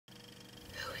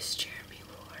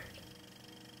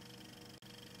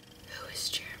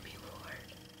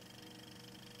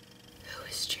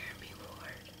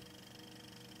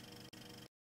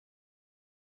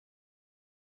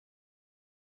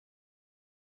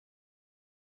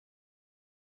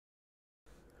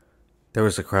There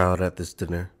was a crowd at this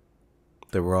dinner.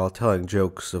 They were all telling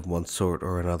jokes of one sort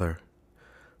or another.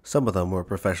 Some of them were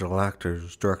professional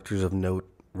actors, directors of note,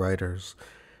 writers,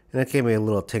 and it gave me a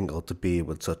little tingle to be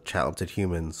with such talented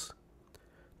humans.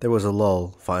 There was a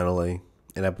lull, finally,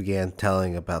 and I began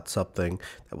telling about something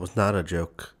that was not a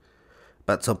joke,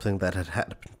 about something that had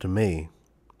happened to me.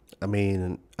 I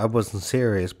mean, I wasn't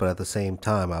serious, but at the same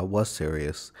time, I was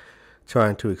serious,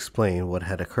 trying to explain what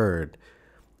had occurred,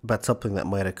 about something that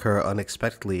might occur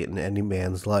unexpectedly in any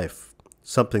man's life,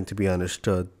 something to be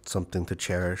understood, something to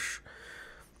cherish.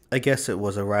 I guess it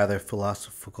was a rather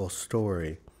philosophical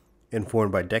story,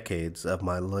 informed by decades of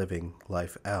my living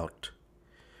life out.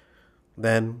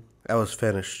 Then I was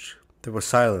finished. There was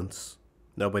silence.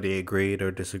 Nobody agreed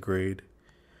or disagreed.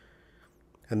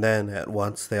 And then, at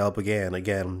once, they all began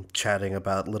again chatting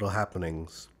about little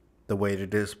happenings. The waiter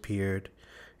disappeared,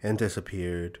 in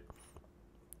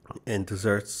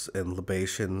desserts and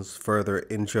libations, further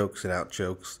in jokes and out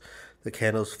jokes, the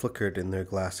candles flickered in their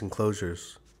glass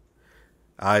enclosures.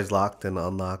 Eyes locked and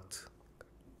unlocked,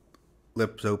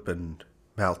 lips opened,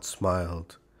 mouths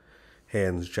smiled,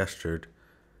 hands gestured.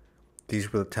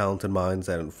 These were the talented minds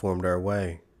that informed our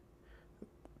way.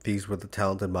 These were the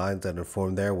talented minds that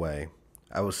informed their way.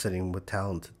 I was sitting with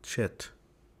talented shit.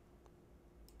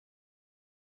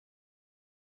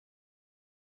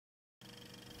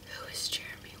 Who is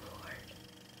Jeremy Ward?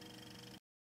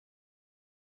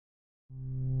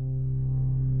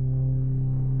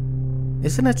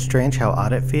 Isn't it strange how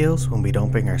odd it feels when we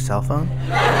don't bring our cell phone?